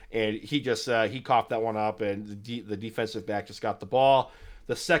footsteps, and he just he coughed that one up, and the defensive back just got the ball.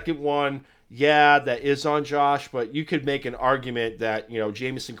 The second one, that is on Josh, but you could make an argument that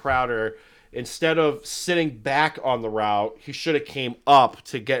Jamison Crowder, instead of sitting back on the route, he should have came up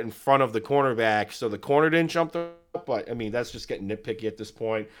to get in front of the cornerback so the corner didn't jump the route. But, I mean, that's just getting nitpicky at this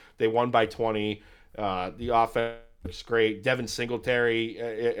point. They won by 20. The offense looks great. Devin Singletary,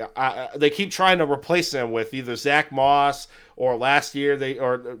 they keep trying to replace him with either Zach Moss or last year,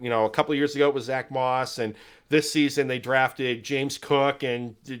 a couple of years ago it was Zach Moss. And this season they drafted James Cook,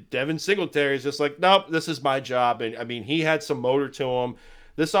 and Devin Singletary is just like, nope, this is my job. And, I mean, he had some motor to him.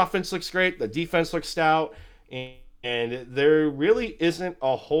 This offense looks great. The defense looks stout. And there really isn't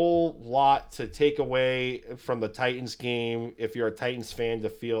a whole lot to take away from the Titans game if you're a Titans fan to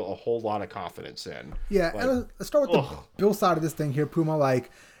feel a whole lot of confidence in. Yeah, and let's start with the Bill side of this thing here, Puma.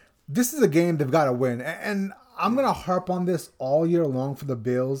 This is a game they've got to win. And I'm going to harp on this all year long for the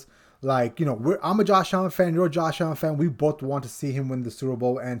Bills. I'm a Josh Allen fan. You're a Josh Allen fan. We both want to see him win the Super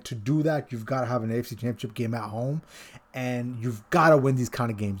Bowl. And to do that, you've got to have an AFC Championship game at home. And you've got to win these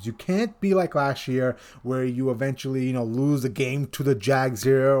kind of games. You can't be like last year where you eventually, lose a game to the Jags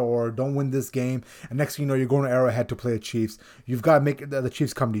here or don't win this game. And next thing you know, you're going to Arrowhead to play the Chiefs. You've got to make the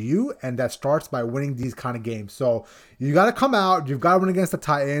Chiefs come to you. And that starts by winning these kind of games. So you got to come out. You've got to win against the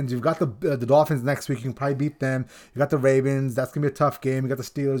Titans. You've got the Dolphins next week. You can probably beat them. You got the Ravens. That's going to be a tough game. You got the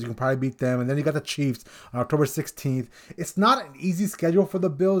Steelers. You can probably beat them. And then you got the Chiefs on October 16th. It's not an easy schedule for the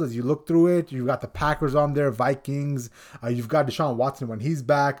Bills as you look through it. You've got the Packers on there, Vikings. You've got Deshaun Watson when he's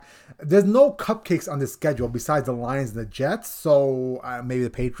back. There's no cupcakes on this schedule besides the Lions and the Jets, so maybe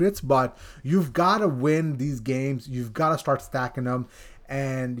the Patriots, but you've got to win these games. You've got to start stacking them,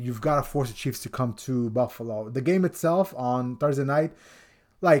 and you've got to force the Chiefs to come to Buffalo. The game itself on Thursday night,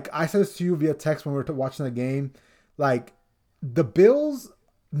 I said this to you via text when we were watching the game, the Bills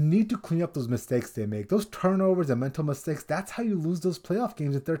need to clean up those mistakes they make. Those turnovers and mental mistakes, that's how you lose those playoff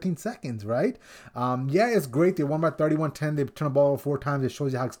games in 13 seconds, right? It's great. They won by 31-10. They turned the ball over 4 times. It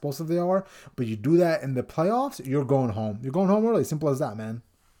shows you how explosive they are. But you do that in the playoffs, you're going home. You're going home early. Simple as that, man.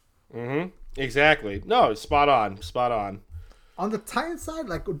 Mm-hmm. Exactly. No, spot on. Spot on. On the Titans side,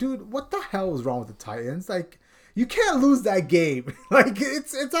 dude, what the hell is wrong with the Titans? You can't lose that game.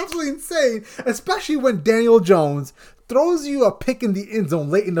 It's absolutely insane, especially when Daniel Jones throws you a pick in the end zone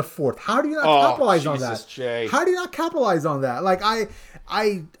late in the 4th. How do you not capitalize on that? Jay. How do you not capitalize on that?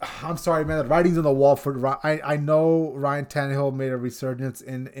 I'm sorry, man. The writing's on the wall for. I know Ryan Tannehill made a resurgence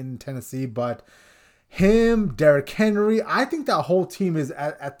in Tennessee, but him, Derrick Henry, I think that whole team is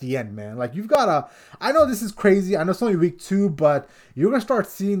at the end, man. You've got to. I know this is crazy. I know it's only week 2, but you're gonna start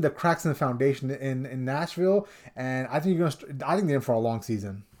seeing the cracks in the foundation in Nashville, and I think I think they're in for a long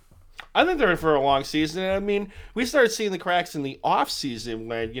season. I think they're in for a long season. I mean, we started seeing the cracks in the offseason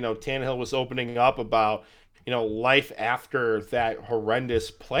when, Tannehill was opening up about, life after that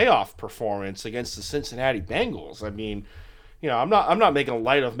horrendous playoff performance against the Cincinnati Bengals. I mean, I'm not making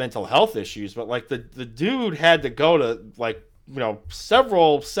light of mental health issues, but the dude had to go to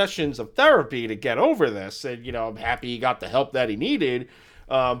several sessions of therapy to get over this. And, I'm happy he got the help that he needed.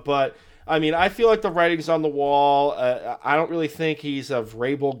 But I mean, I feel like the writing's on the wall. I don't really think he's a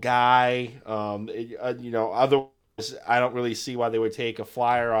Vrabel guy. Otherwise, I don't really see why they would take a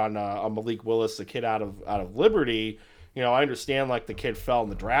flyer on Malik Willis, the kid out of Liberty. I understand like the kid fell on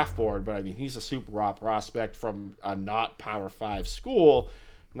the draft board, but I mean he's a super raw prospect from a not Power 5 school.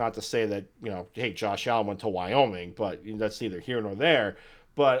 Not to say that hey, Josh Allen went to Wyoming, but that's neither here nor there.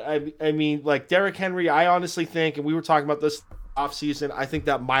 But I mean, like Derrick Henry, I honestly think, and we were talking about this offseason, I think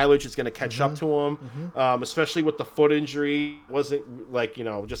that mileage is going to catch up to him, especially with the foot injury. It wasn't like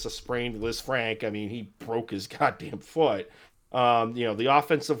just a sprained Liz Frank. I mean, he broke his goddamn foot. The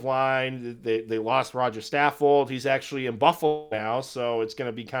offensive line, they lost Roger Stafford. He's actually in Buffalo now, so it's going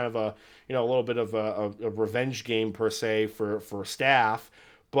to be kind of a little bit of a revenge game per se for Staff.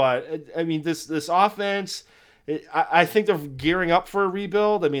 But I mean, this offense, I think they're gearing up for a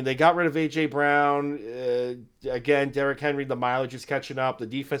rebuild. I mean, they got rid of A.J. Brown. Again, Derrick Henry, the mileage is catching up. The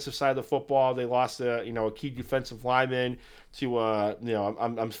defensive side of the football, they lost a key defensive lineman to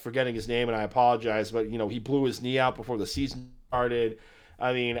I'm forgetting his name and I apologize, but he blew his knee out before the season started.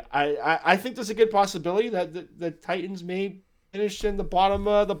 I mean, I think there's a good possibility that the Titans may finish in the bottom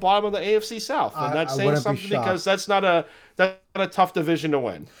of the AFC South, and that's saying something because that's not a tough division to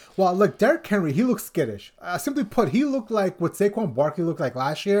win. Well, look, Derrick Henry, he looks skittish. Simply put, he looked like what Saquon Barkley looked like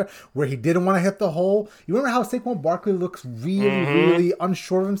last year, where he didn't want to hit the hole. You remember how Saquon Barkley looks really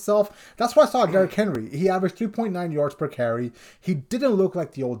unsure of himself? That's why I saw Derrick Henry. He averaged 3.9 yards per carry. He didn't look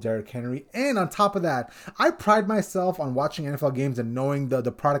like the old Derrick Henry. And on top of that, I pride myself on watching NFL games and knowing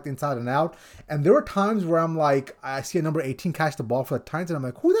the product inside and out. And there were times where I'm like, I see a number 18 catch the ball for the Titans, and I'm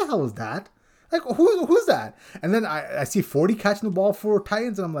like, who the hell is that? Like, who's that? And then I see 40 catching the ball for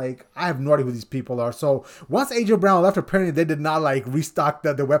Titans, and I'm like, I have no idea who these people are. So once A.J. Brown left, apparently they did not restock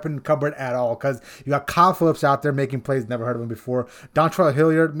the weapon cupboard at all, because you got Kyle Phillips out there making plays, never heard of him before. Dontrell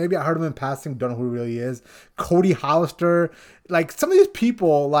Hilliard, maybe I heard of him in passing, don't know who he really is. Cody Hollister, some of these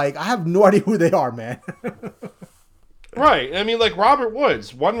people, I have no idea who they are, man. Right. I mean, like Robert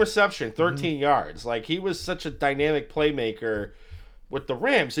Woods, 1 reception, 13 yards. Like, he was such a dynamic playmaker with the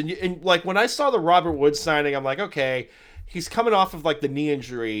Rams. And when I saw the Robert Woods signing, I'm like, okay, he's coming off of the knee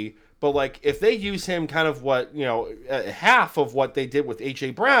injury, but if they use him kind of what, half of what they did with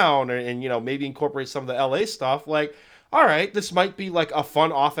A.J. Brown and maybe incorporate some of the LA stuff, all right, this might be a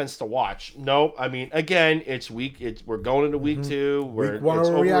fun offense to watch. No, I mean, again, we're going into week 2. It's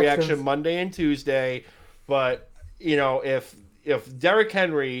overreaction Monday and Tuesday. But, if Derrick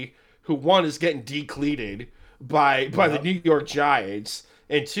Henry, who one is getting decleated by the New York Giants,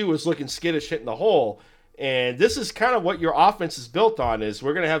 and 2 is looking skittish hitting the hole. And this is kind of what your offense is built on, is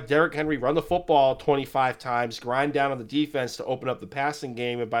we're going to have Derrick Henry run the football 25 times, grind down on the defense to open up the passing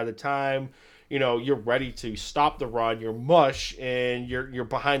game, and by the time, you're ready to stop the run, you're mush, and you're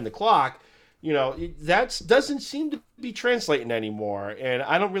behind the clock, that doesn't seem to be translating anymore. And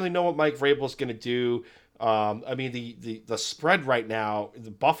I don't really know what Mike Vrabel's going to do. I mean, the spread right now,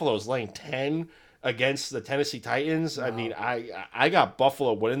 the Buffalo's laying 10 against the Tennessee Titans. Wow. I mean, I got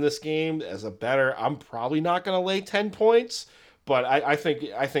Buffalo winning this game as a better. I'm probably not going to lay 10 points, but I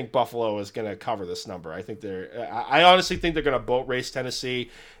think Buffalo is going to cover this number. I honestly think they're going to boat race Tennessee,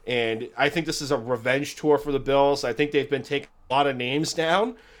 and I think this is a revenge tour for the Bills. I think they've been taking a lot of names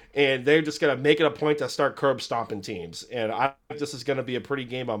down, and they're just going to make it a point to start curb stomping teams. And I think this is going to be a pretty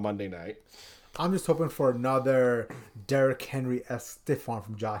game on Monday night. I'm just hoping for another Derrick Henry-esque stiff arm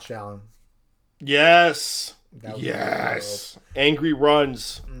from Josh Allen. Yes. Angry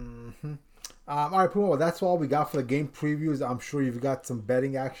runs. Mm-hmm. All right, Puma. Well, that's all we got for the game previews. I'm sure you've got some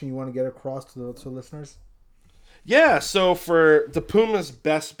betting action you want to get across to the listeners. Yeah. So for the Puma's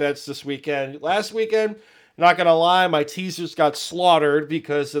best bets this weekend, last weekend, not going to lie, my teasers got slaughtered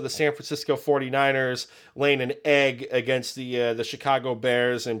because of the San Francisco 49ers laying an egg against the Chicago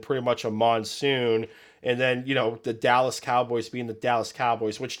Bears in pretty much a monsoon. And then, the Dallas Cowboys being the Dallas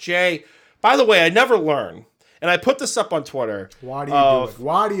Cowboys, which, Jay, by the way, I never learn. And I put this up on Twitter. Why do you do it?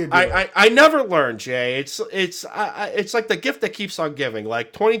 Why do you do it? I never learn, Jay. It's like the gift that keeps on giving.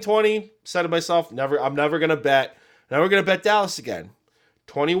 2020, said to myself, I'm never going to bet Dallas again.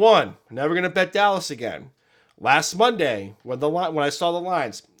 21, never going to bet Dallas again. Last Monday, when I saw the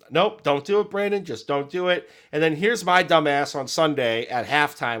lines, nope, don't do it, Brandon. Just don't do it. And then here's my dumbass on Sunday at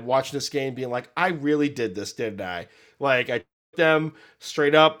halftime watching this game being like, I really did this, didn't I? I took them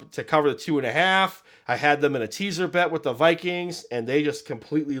straight up to cover the 2.5. I had them in a teaser bet with the Vikings, and they just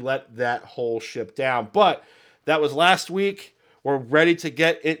completely let that whole ship down. But that was last week. We're ready to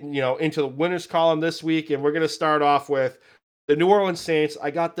get it, into the winners column this week, and we're going to start off with The New Orleans Saints, I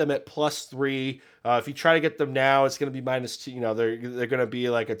got them at +3. If you try to get them now, it's going to be -2. They're going to be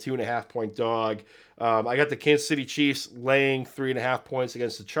like a 2.5-point dog. I got the Kansas City Chiefs laying 3.5 points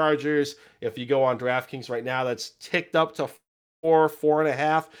against the Chargers. If you go on DraftKings right now, that's ticked up to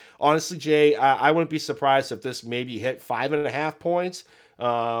 4.5. Honestly, Jay, I wouldn't be surprised if this maybe hit 5.5 points.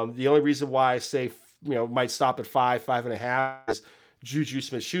 The only reason why I say might stop at 5.5 is Juju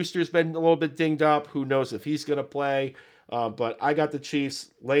Smith-Schuster's been a little bit dinged up. Who knows if he's going to play? But I got the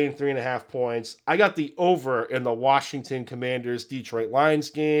Chiefs laying 3.5 points. I got the over in the Washington Commanders Detroit Lions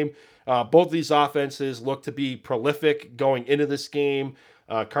game. Both these offenses look to be prolific going into this game.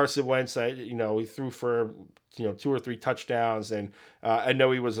 Carson Wentz, he threw for 2 or 3 touchdowns, and I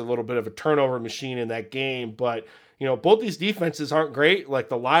know he was a little bit of a turnover machine in that game. But both these defenses aren't great. Like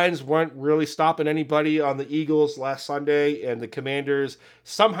the Lions weren't really stopping anybody on the Eagles last Sunday, and the Commanders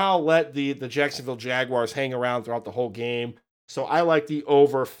somehow let the Jacksonville Jaguars hang around throughout the whole game. So I like the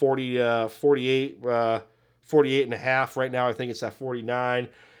over 48 and a half. Right now I think it's at 49.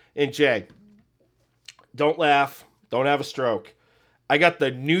 And Jay, don't laugh. Don't have a stroke. I got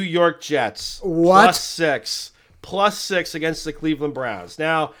the New York Jets +6 against the Cleveland Browns.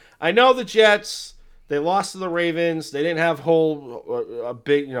 Now, I know the Jets, they lost to the Ravens. They didn't have a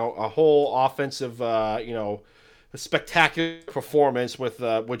whole offensive, a spectacular performance with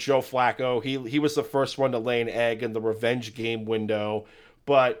Joe Flacco. He was the first one to lay an egg in the revenge game window,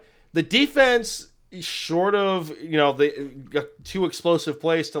 but the defense, short of they got 2 explosive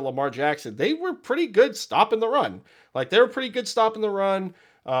plays to Lamar Jackson, they were pretty good stopping the run.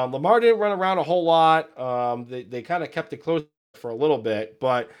 Lamar didn't run around a whole lot. They kind of kept it close for a little bit,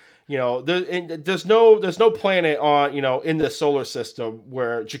 but there's no planet on in the solar system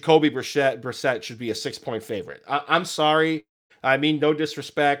where Jacoby Brissett should be a 6-point favorite. I'm sorry. I mean, no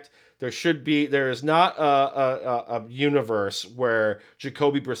disrespect. There is not a universe where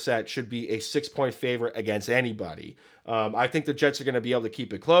Jacoby Brissett should be a 6-point favorite against anybody. I think the Jets are going to be able to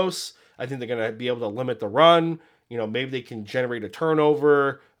keep it close. I think they're going to be able to limit the run. Maybe they can generate a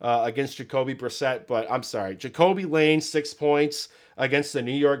turnover against Jacoby Brissett, but I'm sorry. Jacoby laying 6 points against the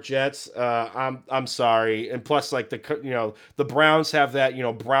New York Jets. I'm sorry. And plus, like the Browns have that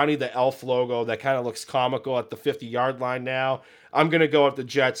Brownie the Elf logo that kind of looks comical at the 50-yard line now. I'm gonna go with the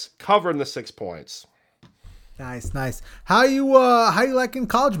Jets covering the 6 points. Nice. How you liking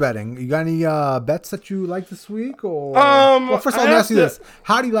college betting? You got any bets that you like this week? Or well, first of all, let me ask you this: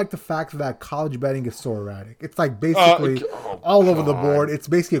 how do you like the fact that college betting is so erratic? It's like basically all over the board. It's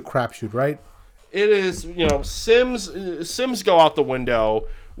basically a crapshoot, right? It is. Sims go out the window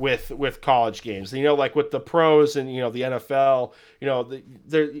with college games. Like with the pros and the NFL.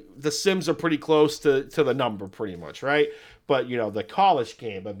 The Sims are pretty close to the number, pretty much, right? But the college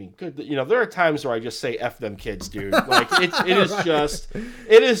game, I mean, good. There are times where I just say "F them kids," dude. Like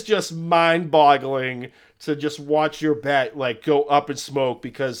it is just mind-boggling to just watch your bet like go up in smoke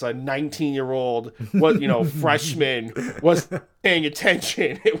because a 19-year-old freshman was paying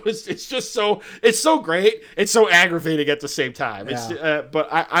attention. It's so great. It's so aggravating at the same time. Yeah. But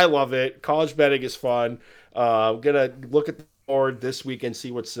I love it. College betting is fun. I'm gonna look at the board this week and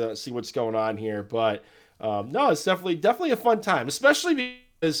see what's going on here, but. No, it's definitely a fun time, especially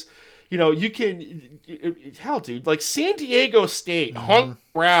because, you can, hell, dude, like San Diego State hung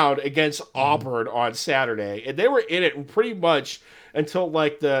around against Auburn on Saturday, and they were in it pretty much until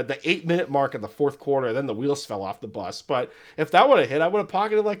like the 8-minute mark of the fourth quarter. Then the wheels fell off the bus. But if that would have hit, I would have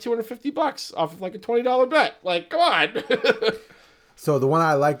pocketed like $250 off of like a $20 bet. Like, come on. So the one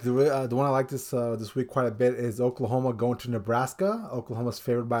I like, this week quite a bit is Oklahoma going to Nebraska. Oklahoma's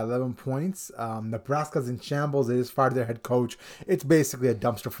favored by 11 points. Nebraska's in shambles. They just fired their head coach. It's basically a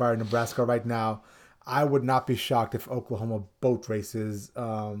dumpster fire in Nebraska right now. I would not be shocked if Oklahoma boat races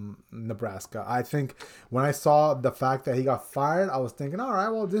Nebraska. I think when I saw the fact that he got fired, I was thinking, all right,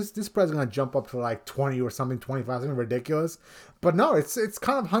 well, this spread's going to jump up to like 20 or something, 25, something ridiculous. But no, it's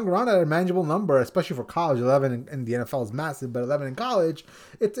kind of hung around at a manageable number, especially for college. 11 in the NFL is massive, but 11 in college,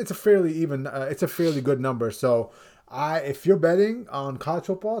 it's a fairly even, it's a fairly good number. So if you're betting on college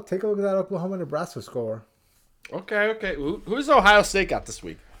football, take a look at that Oklahoma-Nebraska score. Okay. Who's Ohio State got this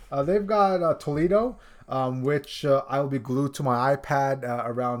week? They've got Toledo, which I'll be glued to my iPad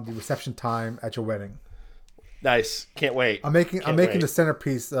around the reception time at your wedding. Nice. Can't wait. I'm making the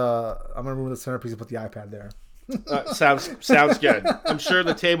centerpiece. I'm gonna remove the centerpiece and put the iPad there. Sounds good. I'm sure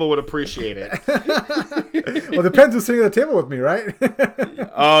the table would appreciate it. Well, it depends who's sitting at the table with me, right?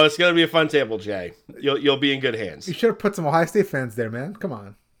 Oh, it's gonna be a fun table, Jay. You'll be in good hands. You should have put some Ohio State fans there, man. Come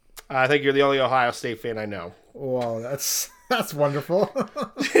on. I think you're the only Ohio State fan I know. Wow, that's wonderful.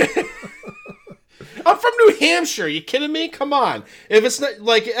 I'm from New Hampshire. You kidding me? Come on. If it's not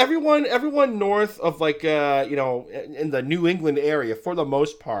like everyone north of like in the New England area for the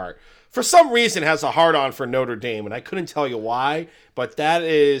most part, for some reason has a hard on for Notre Dame, and I couldn't tell you why, but that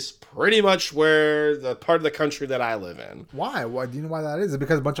is pretty much where the part of the country that I live in. Why? Why do you know why that is? Is it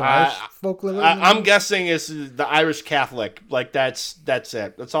because a bunch of Irish folk live in I'm guessing it's the Irish Catholic. Like that's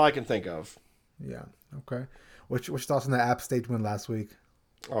it. That's all I can think of. Yeah. Okay. What's your thoughts on the App State win last week?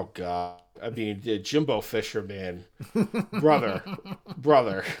 Oh God! I mean, Jimbo Fisher, man,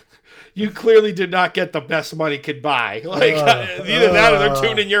 brother, you clearly did not get the best money could buy. Like either that or they're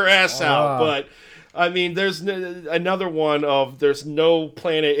tuning your ass out. But I mean, there's another one of there's no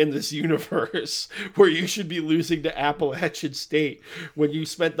planet in this universe where you should be losing to Appalachian State when you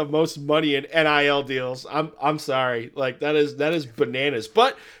spent the most money in NIL deals. I'm sorry, like that is bananas.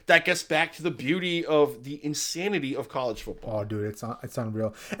 But that gets back to the beauty of the insanity of college football. Oh, dude, it's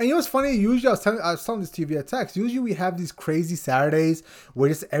unreal. And you know what's funny? Usually, I was telling this to you via text. Usually, we have these crazy Saturdays where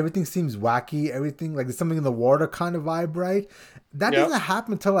just everything seems wacky. Everything like there's something in the water kind of vibe, right? That doesn't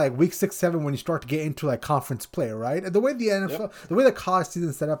happen until like week 6, 7 when you start to get into like conference play, right? The way the NFL, the way the college season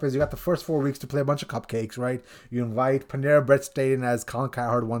is set up is you got the first 4 weeks to play a bunch of cupcakes, right? You invite Panera Bread State in, as Colin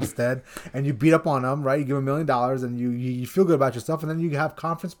Cowherd once said, and you beat up on them, right? You give them $1 million and you feel good about yourself, and then you have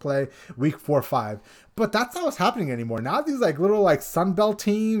conference play week 4, 5. But that's not what's happening anymore. Now these like little like Sun Belt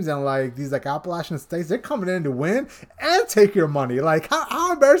teams and like these like Appalachian states, they're coming in to win and take your money. Like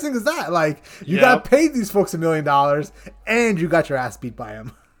how embarrassing is that? Like you got paid these folks $1 million and you got your ass beat by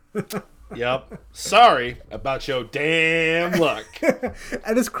them. Yep. Sorry about your damn luck.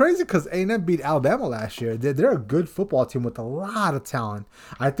 And it's crazy because A&M beat Alabama last year. They're a good football team with a lot of talent.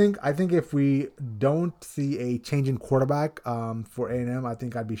 I think if we don't see a change in quarterback for A&M, I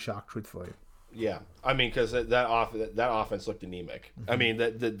think I'd be shocked, truthfully. Yeah, I mean, because that offense looked anemic. Mm-hmm. I mean,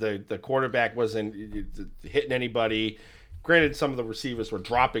 the quarterback wasn't hitting anybody. Granted, some of the receivers were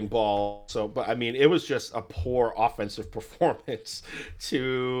dropping balls. But I mean, it was just a poor offensive performance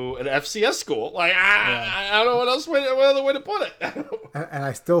to an FCS school. Like I don't know what other way to put it. and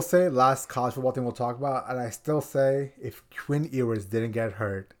I still say, last college football thing we'll talk about, and I still say, if Quinn Ewers didn't get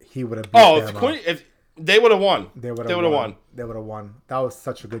hurt, he would have beat if they would have won. They would have won. They would have won. That was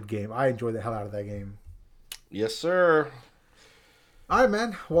such a good game. I enjoyed the hell out of that game. Yes, sir. All right,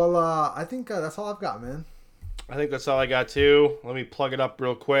 man. Well, I think that's all I've got, man. I think that's all I got, too. Let me plug it up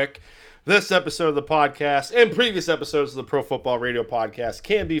real quick. This episode of the podcast and previous episodes of the Pro Football Radio podcast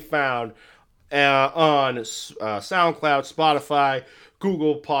can be found on SoundCloud, Spotify,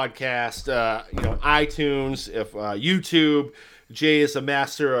 Google Podcast, iTunes, YouTube. Jay is a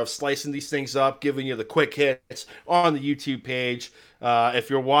master of slicing these things up, giving you the quick hits on the YouTube page. If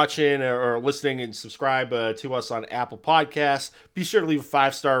you're watching or listening and subscribe to us on Apple Podcasts, be sure to leave a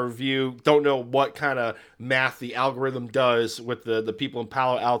 5-star review. Don't know what kind of math the algorithm does with the people in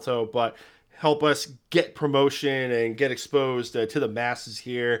Palo Alto, but help us get promotion and get exposed to the masses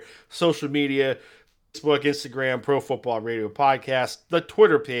here. Social media, Facebook, Instagram, Pro Football Radio Podcast, the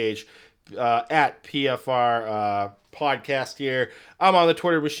Twitter page, at PFR podcast here. I'm on the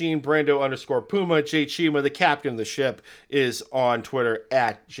Twitter machine, Brando_Puma. Jay Chima, the captain of the ship, is on Twitter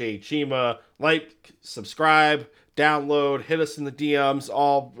at Jay Chima. Like, subscribe, download, hit us in the DMs.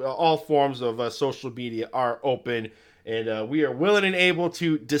 All forms of social media are open, and we are willing and able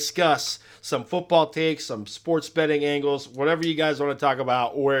to discuss some football takes, some sports betting angles, whatever you guys want to talk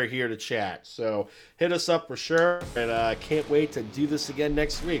about. We're here to chat. So hit us up for sure, and I can't wait to do this again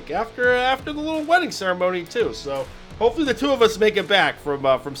next week after the little wedding ceremony too. So hopefully the two of us make it back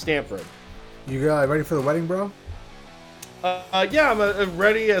from Stanford. You ready for the wedding, bro? Yeah, I'm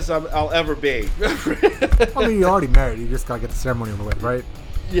ready as I'll ever be. I mean, you're already married. You just gotta get the ceremony over with, right?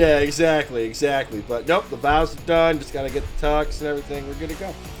 Yeah, exactly. But nope, the vows are done. Just gotta get the tux and everything. We're good to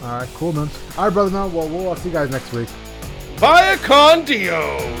go. All right, cool, man. All right, brother, man. Well, we'll see you guys next week. Vaya con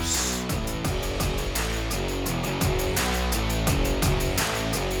Dios.